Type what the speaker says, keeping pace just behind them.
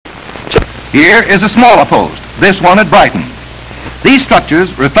Here is a smaller post, this one at Brighton. These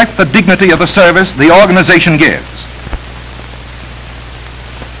structures reflect the dignity of the service the organization gives.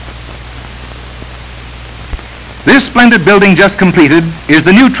 This splendid building just completed is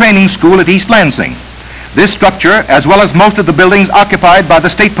the new training school at East Lansing. This structure, as well as most of the buildings occupied by the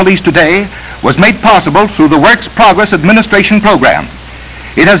state police today, was made possible through the Works Progress Administration program.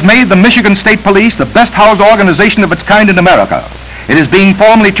 It has made the Michigan State Police the best housed organization of its kind in America. It is being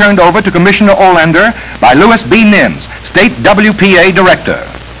formally turned over to Commissioner Olander by Louis B. Nims, State WPA Director.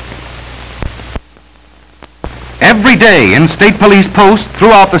 Every day in state police posts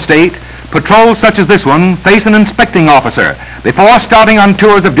throughout the state, patrols such as this one face an inspecting officer before starting on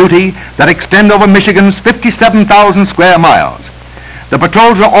tours of duty that extend over Michigan's 57,000 square miles. The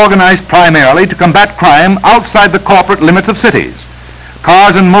patrols are organized primarily to combat crime outside the corporate limits of cities.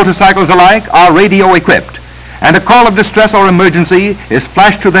 Cars and motorcycles alike are radio equipped, and a call of distress or emergency is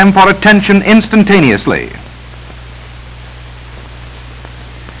flashed to them for attention instantaneously.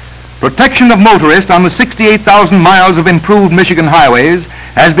 Protection of motorists on the 68,000 miles of improved Michigan highways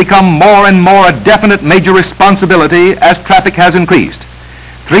has become more and more a definite major responsibility as traffic has increased.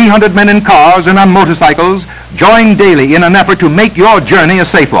 300 men in cars and on motorcycles join daily in an effort to make your journey a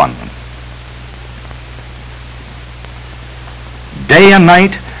safe one. Day and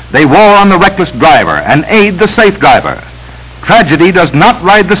night, they war on the reckless driver and aid the safe driver. Tragedy does not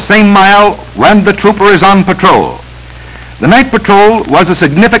ride the same mile when the trooper is on patrol. The night patrol was a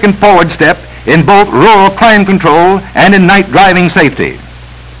significant forward step in both rural crime control and in night driving safety.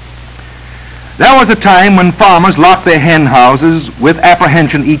 There was a time when farmers locked their hen houses with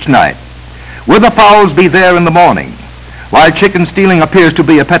apprehension each night. Will the fowls be there in the morning? While chicken stealing appears to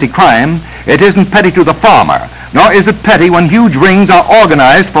be a petty crime, it isn't petty to the farmer, nor is it petty when huge rings are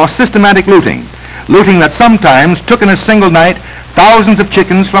organized for systematic looting that sometimes took in a single night thousands of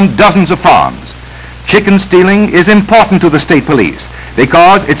chickens from dozens of farms. Chicken stealing is important to the state police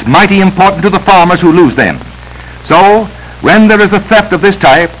because it's mighty important to the farmers who lose them. So, when there is a theft of this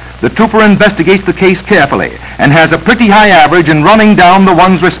type, the trooper investigates the case carefully and has a pretty high average in running down the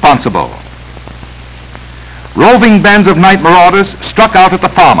ones responsible. Roving bands of night marauders struck out at the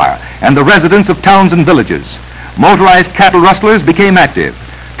farmer and the residents of towns and villages. Motorized cattle rustlers became active.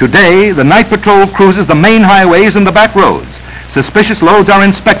 Today, the night patrol cruises the main highways and the back roads. Suspicious loads are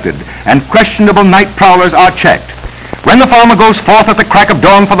inspected and questionable night prowlers are checked. When the farmer goes forth at the crack of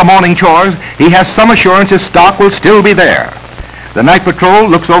dawn for the morning chores, he has some assurance his stock will still be there. The night patrol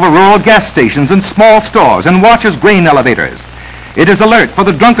looks over rural gas stations and small stores and watches grain elevators. It is alert for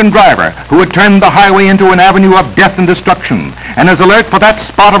the drunken driver who had turned the highway into an avenue of death and destruction, and is alert for that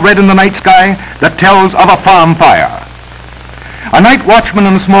spot of red in the night sky that tells of a farm fire. A night watchman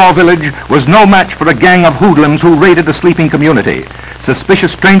in a small village was no match for a gang of hoodlums who raided the sleeping community.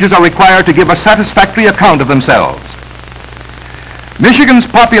 Suspicious strangers are required to give a satisfactory account of themselves. Michigan's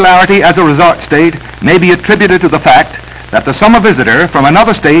popularity as a resort state may be attributed to the fact that the summer visitor from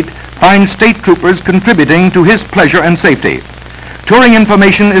another state finds state troopers contributing to his pleasure and safety. Touring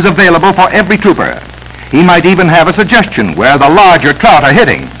information is available for every trooper. He might even have a suggestion where the larger trout are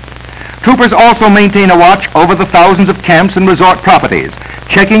hitting. Troopers also maintain a watch over the thousands of camps and resort properties,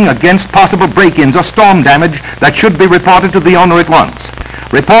 checking against possible break-ins or storm damage that should be reported to the owner at once.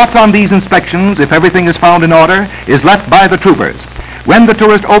 Reports on these inspections, if everything is found in order, is left by the troopers. When the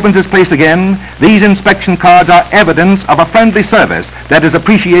tourist opens his place again, these inspection cards are evidence of a friendly service that is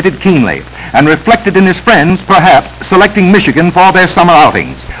appreciated keenly and reflected in his friends, perhaps, selecting Michigan for their summer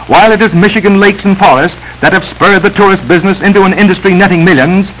outings. While it is Michigan lakes and forests that have spurred the tourist business into an industry netting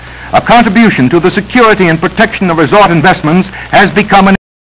millions, a contribution to the security and protection of resort investments has become an